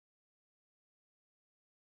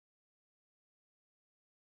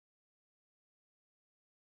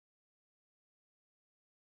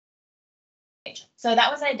page. So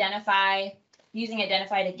that was using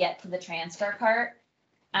identify to get to the transfer cart.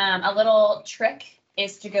 A little trick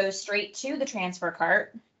is to go straight to the transfer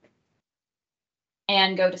cart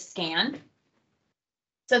and go to scan.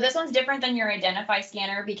 So this one's different than your identify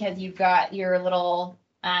scanner because you've got your little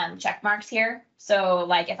check marks here. So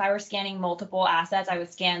like if I were scanning multiple assets, I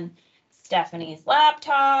would scan Stephanie's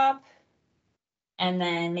laptop and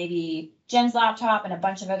then maybe Jim's laptop and a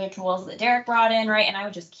bunch of other tools that Derek brought in, right? And I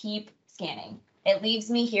would just keep scanning. It leaves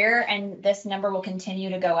me here and this number will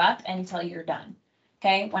continue to go up until you're done.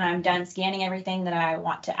 Okay, when I'm done scanning everything that I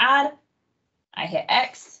want to add, I hit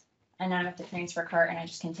X and now I'm at the transfer cart and I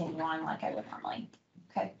just continue on like I would normally.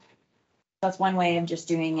 Okay, that's one way of just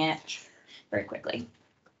doing it very quickly.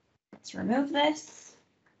 Let's remove this.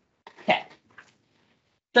 Okay,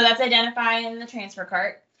 so that's identifying the transfer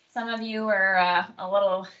cart. Some of you are a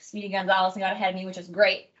little Speedy Gonzalez and got ahead of me, which is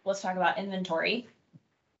great. Let's talk about inventory.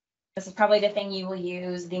 This is probably the thing you will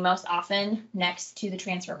use the most often next to the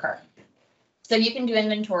transfer cart. So you can do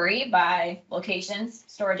inventory by locations,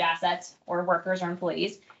 storage assets, or workers or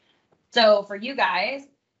employees. So for you guys,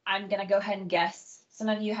 I'm going to go ahead and guess. Some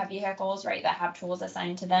of you have vehicles, right, that have tools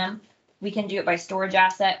assigned to them. We can do it by storage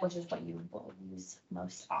asset, which is what you will use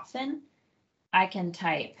most often. I can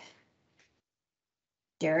type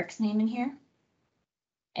Derek's name in here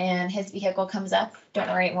and his vehicle comes up. Don't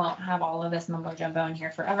worry, it won't have all of this mumbo jumbo in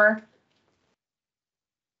here forever.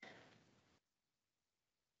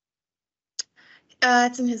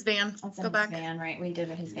 It's in his van. It's in Go back. His van, right? We did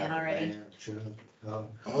his van already.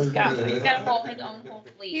 He's got his own whole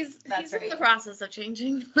fleet. He's That's in right. the process of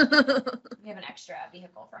changing. We have an extra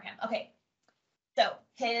vehicle for him. Okay. So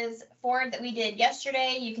his Ford that we did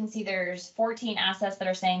yesterday, you can see there's 14 assets that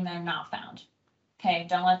are saying they're not found. Okay,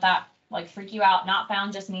 don't let that like freak you out. Not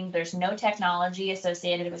found just means there's no technology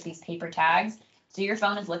associated with these paper tags. So your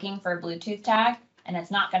phone is looking for a Bluetooth tag and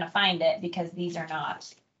it's not going to find it because these are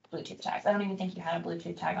not Bluetooth tags. I don't even think you had a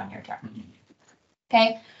Bluetooth tag on your truck.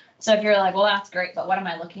 Okay, so if you're like, well, that's great, but what am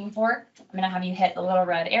I looking for? I'm going to have you hit the little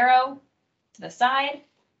red arrow to the side.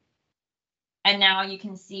 And now you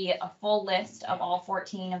can see a full list of all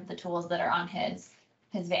 14 of the tools that are on his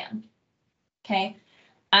van. Okay.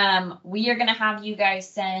 We are going to have you guys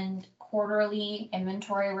send quarterly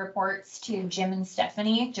inventory reports to Jim and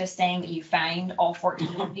Stephanie, just saying that you find all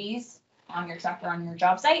 14 of these on your truck or on your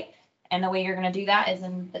job site. And the way you're going to do that is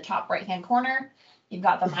in the top right-hand corner. You've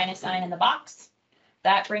got the minus sign in the box.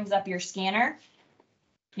 That brings up your scanner.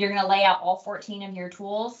 You're going to lay out all 14 of your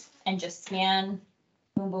tools and just scan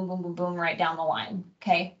boom, boom, boom, boom, boom, right down the line.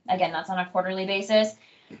 Okay. Again, that's on a quarterly basis.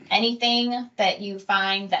 Anything that you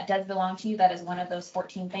find that does belong to you, that is one of those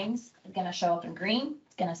 14 things, is going to show up in green.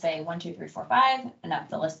 It's going to say 1, 2, 3, 4, 5, and up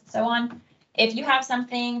the list and so on. If you have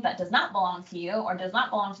something that does not belong to you or does not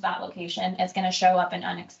belong to that location, it's going to show up in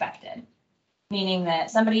unexpected, meaning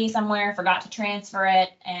that somebody somewhere forgot to transfer it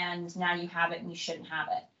and now you have it and you shouldn't have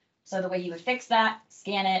it. So the way you would fix that,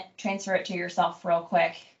 scan it, transfer it to yourself real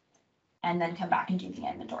quick, and then come back and do the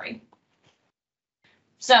inventory.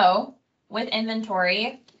 So with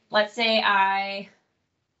inventory, let's say I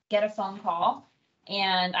get a phone call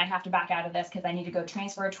and I have to back out of this because I need to go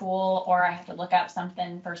transfer a tool or I have to look up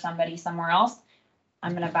something for somebody somewhere else.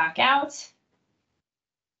 I'm going to back out.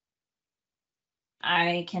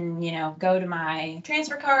 I can, go to my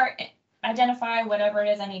transfer cart, identify whatever it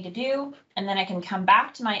is I need to do, and then I can come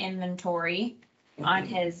back to my inventory on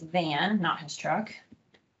his van, not his truck.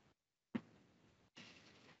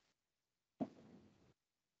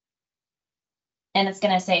 And it's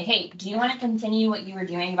going to say, hey, do you want to continue what you were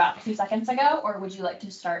doing about 2 seconds ago, or would you like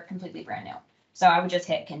to start completely brand new? So I would just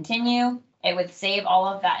hit continue. It would save all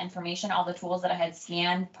of that information, all the tools that I had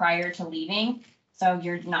scanned prior to leaving. So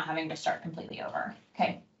you're not having to start completely over.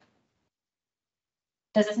 Okay.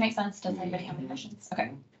 Does this make sense? Does anybody have any questions?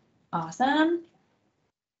 Okay. Awesome.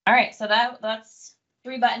 All right. So that's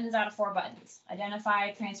 3 buttons out of 4 buttons.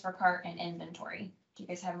 Identify, transfer cart, and inventory. Do you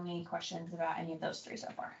guys have any questions about any of those 3 so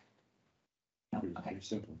far? No. Okay.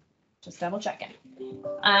 Simple. Just double checking.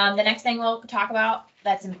 The next thing we'll talk about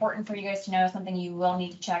that's important for you guys to know, something you will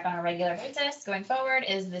need to check on a regular basis going forward,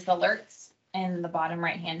 is this alerts in the bottom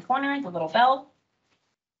right-hand corner, the little bell.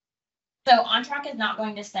 So OnTrack is not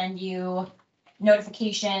going to send you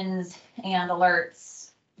notifications and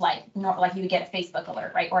alerts like you would get a Facebook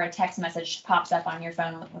alert, right? Or a text message pops up on your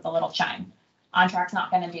phone with a little chime. OnTrack's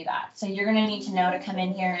not going to do that. So you're going to need to know to come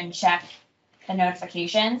in here and check the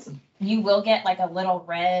notifications. You will get like a little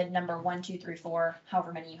red number 1, 2, 3, 4,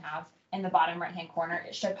 however many you have in the bottom right hand corner.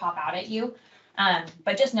 It should pop out at you.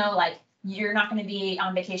 But just know, like, you're not going to be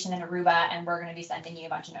on vacation in Aruba and we're going to be sending you a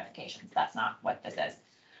bunch of notifications. That's not what this is.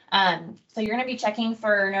 So you're gonna be checking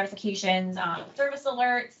for notifications on service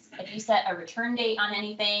alerts. If you set a return date on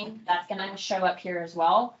anything, that's gonna show up here as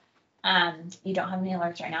well. You don't have any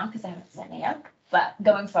alerts right now because I haven't set any up, but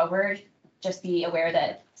going forward, just be aware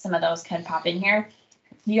that some of those could pop in here.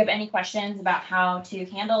 If you have any questions about how to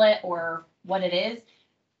handle it or what it is,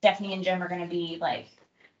 Stephanie and Jim are gonna be like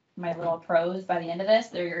my little pros by the end of this.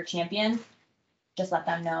 They're your champions. Just let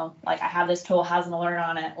them know, like, I have this tool, has an alert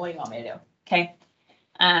on it. What do you want me to do? Okay.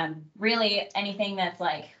 Really anything that's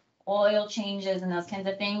like oil changes and those kinds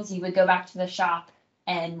of things, you would go back to the shop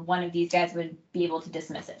and one of these guys would be able to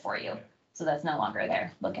dismiss it for you. So that's no longer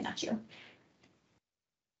there looking at you.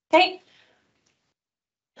 Okay.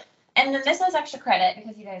 And then this has extra credit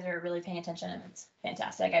because you guys are really paying attention and it's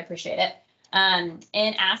fantastic. I appreciate it.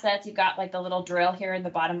 In assets, you've got like the little drill here in the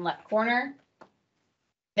bottom left corner.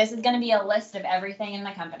 This is going to be a list of everything in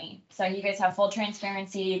the company. So you guys have full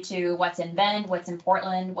transparency to what's in Bend, what's in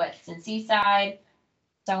Portland, what's in Seaside,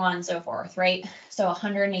 so on and so forth, right? So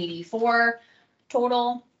 184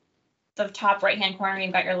 total. The top right-hand corner,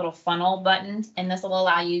 you've got your little funnel button, and this will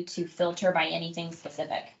allow you to filter by anything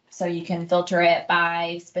specific. So you can filter it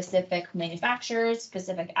by specific manufacturers,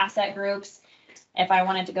 specific asset groups. If I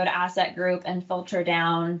wanted to go to asset group and filter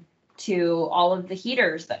down to all of the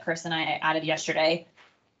heaters that Chris and I added yesterday,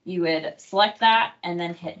 you would select that and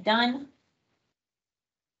then hit done.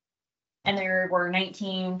 And there were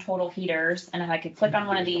 19 total heaters. And if I could click on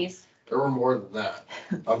one of these. There were more than that.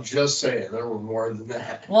 I'm just saying, there were more than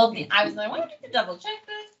that. Well, I was like, why don't you double check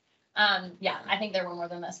this? Yeah, I think there were more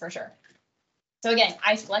than this for sure. So again,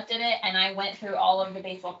 I selected it and I went through all of the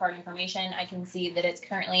baseball card information. I can see that it's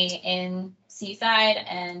currently in Seaside,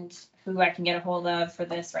 and who I can get a hold of for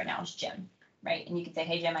this right now is Jim, right? And you can say,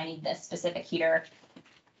 hey, Jim, I need this specific heater.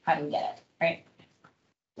 How do we get it, right?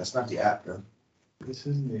 That's not the app, though. This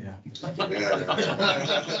is the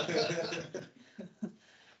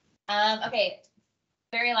Okay,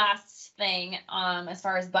 very last thing, as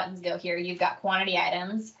far as buttons go here, you've got quantity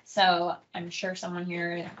items. So I'm sure someone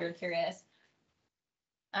here, if you're curious.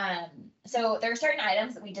 So there are certain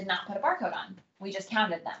items that we did not put a barcode on. We just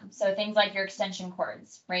counted them. So things like your extension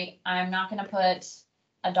cords, right? I'm not gonna put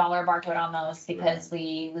 $1 barcode on those because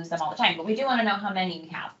we lose them all the time, but we do want to know how many we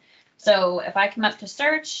have. So if I come up to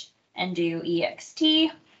search and do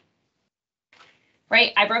EXT,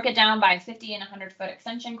 right, I broke it down by 50 and 100-foot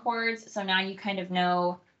extension cords. So now you kind of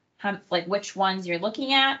know how, like, which ones you're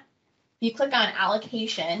looking at. If you click on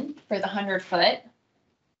allocation for the 100-foot,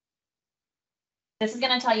 this is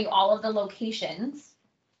going to tell you all of the locations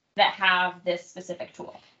that have this specific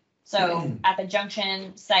tool. So at the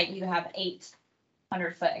junction site, you have 8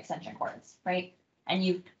 100-foot extension cords, right? And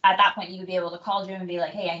you, at that point, you would be able to call Jim and be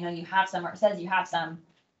like, hey, I know you have some, or it says you have some.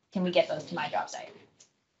 Can we get those to my job site?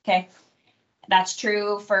 Okay. That's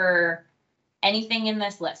true for anything in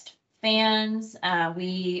this list. Fans,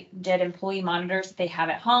 we did employee monitors that they have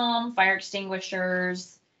at home, fire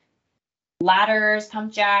extinguishers, ladders,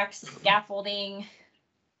 pump jacks, scaffolding,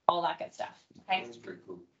 all that good stuff. Okay. That's pretty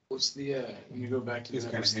cool. What's the, when you go back to It's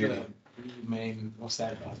the kinda handy. main, what's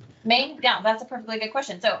that about? Main, yeah, that's a perfectly good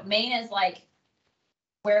question. So main is like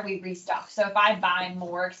where we restock. So if I buy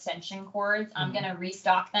more extension cords, I'm gonna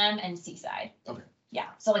restock them in Seaside. Okay. Yeah,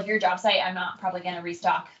 so like your job site, I'm not probably gonna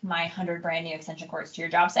restock my 100 brand new extension cords to your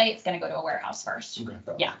job site. It's gonna go to a warehouse first. Okay.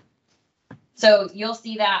 Yeah. So you'll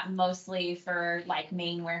see that mostly for like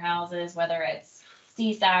main warehouses, whether it's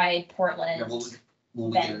Seaside, Portland. Now, will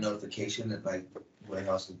we get a Bend. notification that like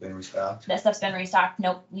warehouse has been restocked? That stuff's been restocked.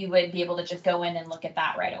 Nope, you would be able to just go in and look at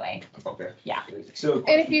that right away. Okay. Yeah. So.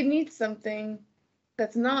 And if you need something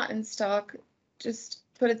that's not in stock, just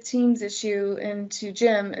put a Teams issue into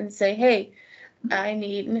Jim and say, hey, I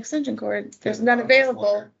need an extension cord. There's none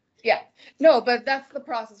available. Yeah, no, but that's the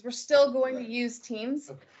process. We're still going to use Teams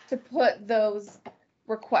to put those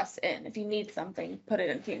requests in. If you need something, put it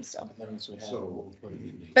in Teams still. So.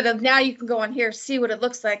 But now you can go on here, see what it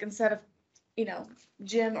looks like instead of, you know,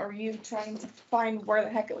 Jim or you trying to find where the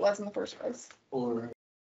heck it was in the first place. Or